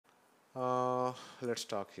let's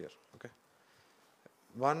talk here. Okay,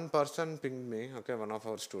 one person pinged me. Okay, one of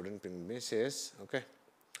our student pinged me, says, okay,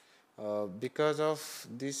 because of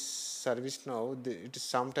this service now,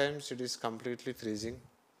 sometimes it is completely freezing.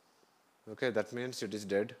 Okay, that means it is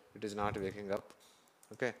dead, it is not waking up.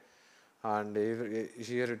 Okay, and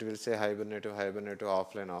here it will say hibernate,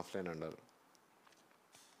 offline, and all.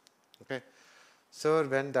 Okay, so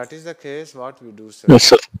when that is the case, what we do, sir? Yes,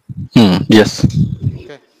 sir. Yes.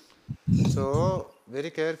 Okay, so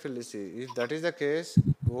very carefully see, if that is the case,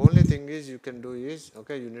 only thing is you can do is,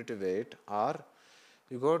 okay, you need to wait, or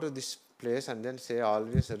you go to this place and then say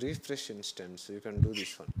always refresh instance. So you can do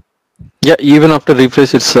this one. Yeah, even after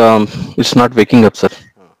refresh, it's not waking up, sir.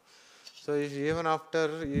 So if even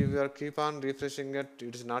after you are keep on refreshing it,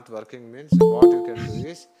 it is not working, means what you can do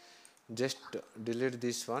is just delete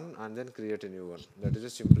this one and then create a new one. That is the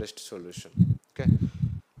simplest solution. Okay.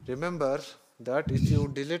 Remember that if you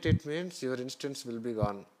delete it, means your instance will be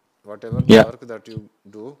gone. Whatever the Yeah. work that you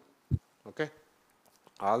do, okay,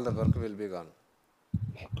 all the work will be gone.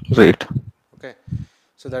 Right. Okay.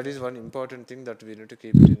 So that is one important thing that we need to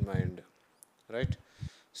keep it in mind, right?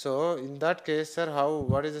 So in that case, sir,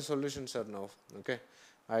 what is the solution, sir, now? Okay,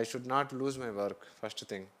 I should not lose my work, first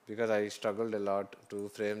thing, because I struggled a lot to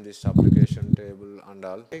frame this application table and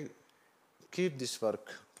all. I keep this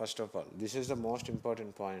work, first of all. This is the most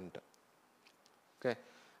important point. Okay,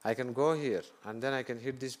 I can go here and then I can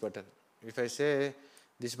hit this button. If I say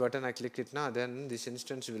this button, I click it now, then this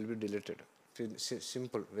instance will be deleted.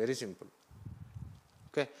 Simple, very simple.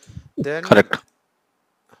 Okay, then Correct.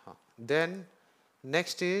 then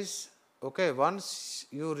next is, okay, once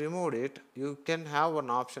you removed it, you can have one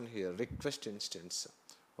option here, request instance.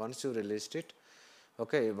 Once you released it,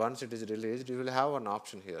 okay, once it is released, you will have an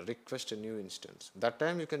option here, request a new instance. That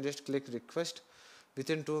time you can just click request.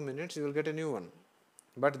 Within 2 minutes you will get a new one,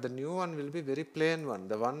 but the new one will be very plain one,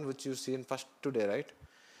 the one which you see in first today, right?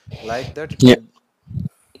 Like that it Yeah.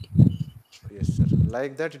 will, yes sir,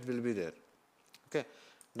 like that it will be there. Okay,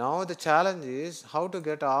 now the challenge is how to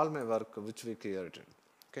get all my work which we created.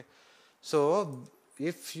 Okay, so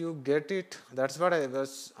if you get it, that's what I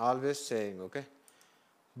was always saying. Okay,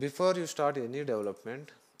 before you start any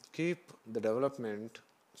development, keep the development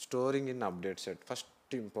storing in update set, first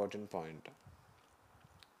important point.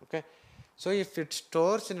 Okay, so if it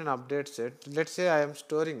stores in an update set, let's say I am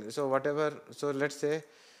storing, so whatever, so let's say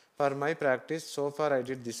for my practice so far I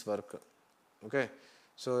did this work. Okay,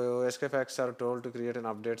 so SKFacts are told to create an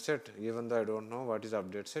update set, even though I don't know what is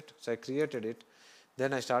update set. So I created it,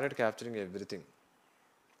 then I started capturing everything.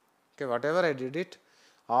 Okay, whatever I did it,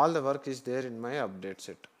 all the work is there in my update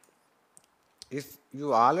set. If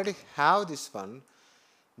you already have this one,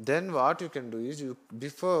 then what you can do is, you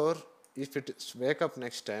before, if it wake up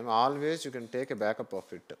next time, always you can take a backup of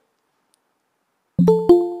it.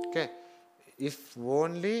 Okay, if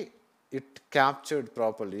only it captured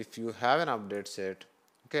properly, if you have an update set,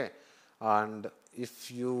 okay, and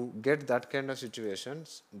if you get that kind of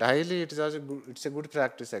situations daily, it is also good, it's a good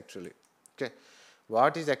practice actually. Okay,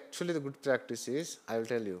 what is actually the good practice is, I will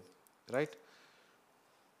tell you, right?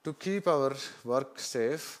 To keep our work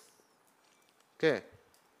safe, okay,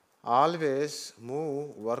 always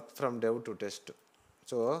move work from dev to test.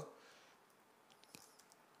 So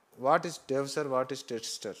what is dev, sir? What is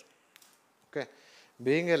tester? Okay,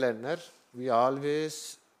 being a learner, we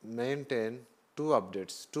always maintain two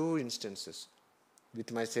updates, two instances.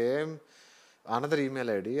 With my same another email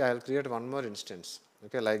ID, I'll create one more instance.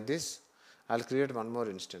 Okay, like this, I'll create one more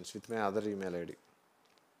instance with my other email ID.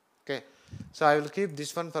 Okay, so I will keep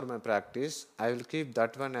this one for my practice, I will keep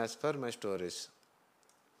that one as for my stories.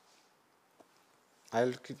 I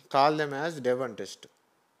will call them as dev and test.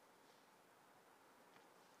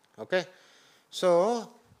 Okay, so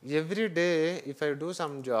every day if I do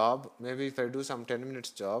some job, maybe if I do some 10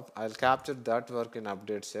 minutes job, I'll capture that work in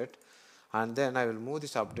update set, and then I will move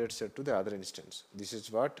this update set to the other instance. This is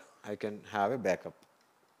what I can have a backup.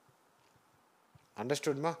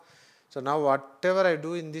 Understood, ma? So now whatever I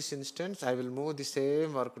do in this instance, I will move the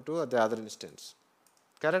same work to the other instance.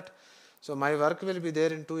 Correct? So my work will be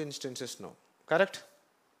there in two instances now. Correct?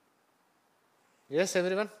 Yes,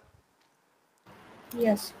 everyone?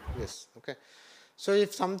 Yes. Yes. Okay. So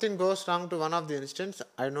if something goes wrong to one of the instance,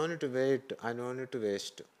 I no need to wait, I no need to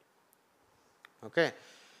waste. Okay.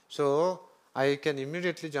 So I can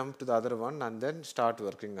immediately jump to the other one and then start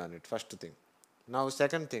working on it. First thing. Now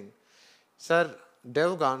second thing, sir,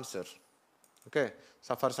 dev gone, sir. Okay.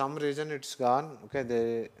 So for some reason it's gone. Okay,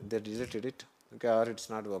 they deleted it. Okay, or it's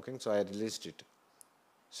not working. So I released it.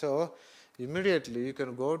 So immediately you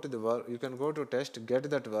can go to the work, you can go to test, get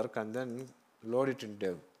that work, and then load it in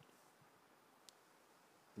dev.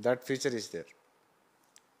 That feature is there.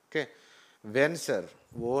 Okay. When, sir?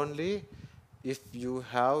 Only if you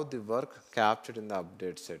have the work captured in the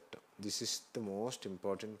update set. This is the most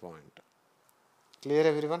important point. Clear,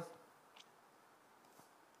 everyone?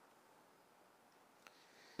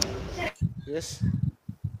 Yes?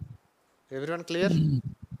 Everyone clear?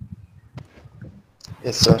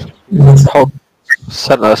 Yes, sir. Yes. How,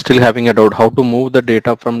 sir, still having a doubt. How to move the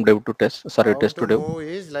data from dev to test? Sorry, How test to to dev. move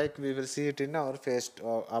is like we will see it in our first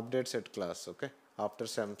update set class. Okay. After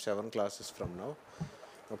some 7 classes from now.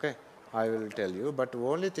 Okay. I will tell you. But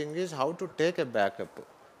only thing is how to take a backup.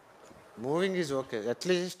 Moving is okay. At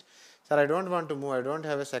least, sir, I don't want to move. I don't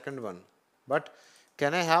have a second one. But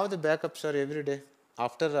can I have the backup, sir, every day?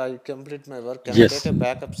 After I complete my work, can I take Yes. a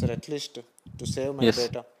backup, sir, at least to save my Yes.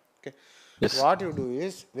 data? Okay. Yes. What you do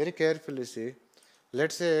is very carefully see.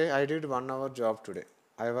 Let's say I did 1 hour job today.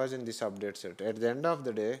 I was in this update set. At the end of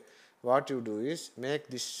the day, what you do is make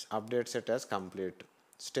this update set as complete.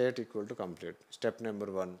 State equal to complete. Step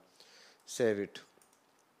number 1, save it.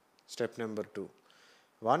 Step number 2.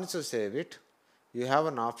 Once you save it, you have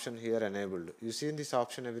an option here enabled. You see this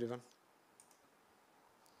option, everyone?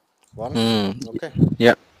 Once, Hmm. okay.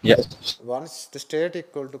 Yeah. Yeah. Once the state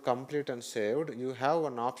equal to complete and saved, you have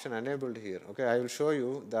an option enabled here. Okay, I will show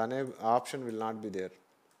you the option will not be there.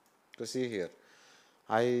 To see here,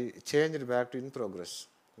 I changed back to in progress.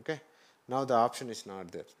 Okay, now the option is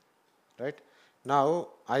not there. Right now,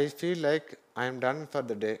 I feel like I am done for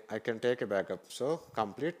the day. I can take a backup. So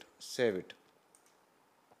complete, save it.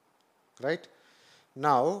 Right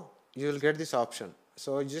now, you will get this option.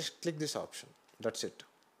 So you just click this option. That's it.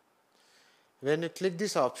 When you click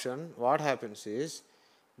this option, what happens is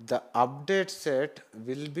the update set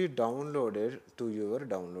will be downloaded to your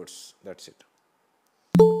downloads. That's it.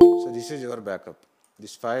 So this is your backup.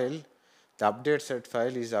 This file, the update set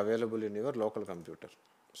file is available in your local computer.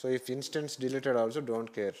 So if instance deleted also,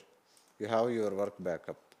 don't care. You have your work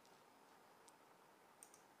backup.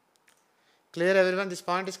 Clear, everyone? This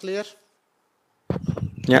point is clear?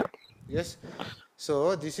 Yeah. Yes.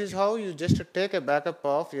 So this is how you just take a backup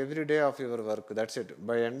of every day of your work. That's it.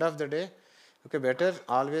 By end of the day, okay, better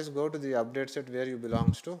always go to the update set where you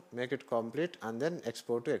belongs to, make it complete, and then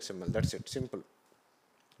export to XML. That's it. Simple.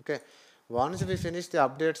 Okay. Once we finish the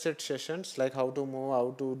update set sessions, like how to move,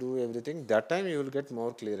 how to do everything, that time you will get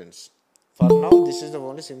more clearance. For now, this is the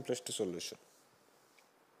only simplest solution.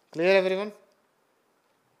 Clear, everyone?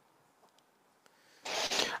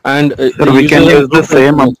 And Sir, we can user use the group.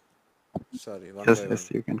 same. Sorry, one Yes, by one. yes,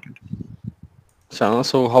 you can continue.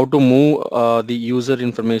 So how to move the user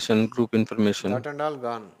information, group information? That and all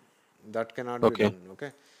gone. That cannot be Okay. done.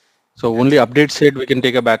 Okay. So only Next. update said we can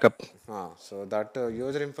take a backup. So that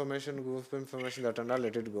user information, group information, that and all,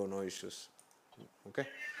 let it go, no issues. Okay.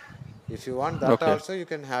 If you want that Okay. also, you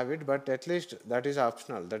can have it, but at least that is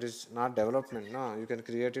optional. That is not development. No, you can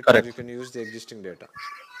create it or you Correct. can use the existing data.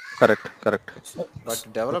 Correct. Correct. But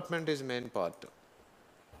development is main part.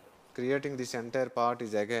 Creating this entire part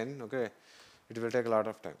is again, okay, it will take a lot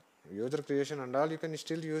of time. User creation and all, you can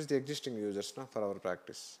still use the existing users, no, for our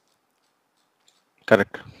practice.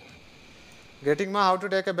 Correct. Getting ma how to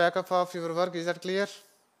take a backup of your work, is that clear?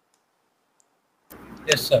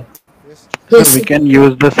 Yes, sir. Yes. Sir, we can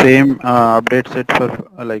use the same update set for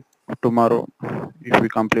like tomorrow if we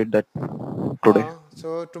complete that today.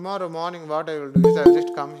 So tomorrow morning what I will do is I will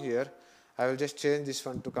just come here. I will just change this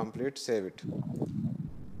one to complete, save it.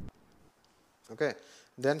 Okay.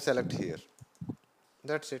 Then select here.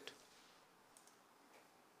 That's it.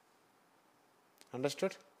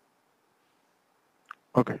 Understood?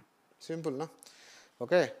 Okay. Simple, no?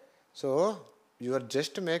 Okay. So you are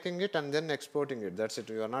just making it and then exporting it. That's it.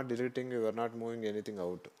 You are not deleting, you are not moving anything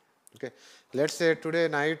out. Okay. Let's say today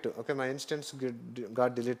night, okay, my instance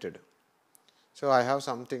got deleted. So I have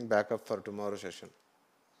something backup for tomorrow session.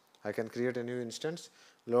 I can create a new instance,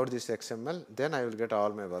 load this XML, then I will get all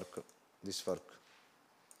my work, this work.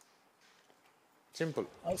 Simple.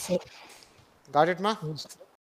 Sir, Got it, ma?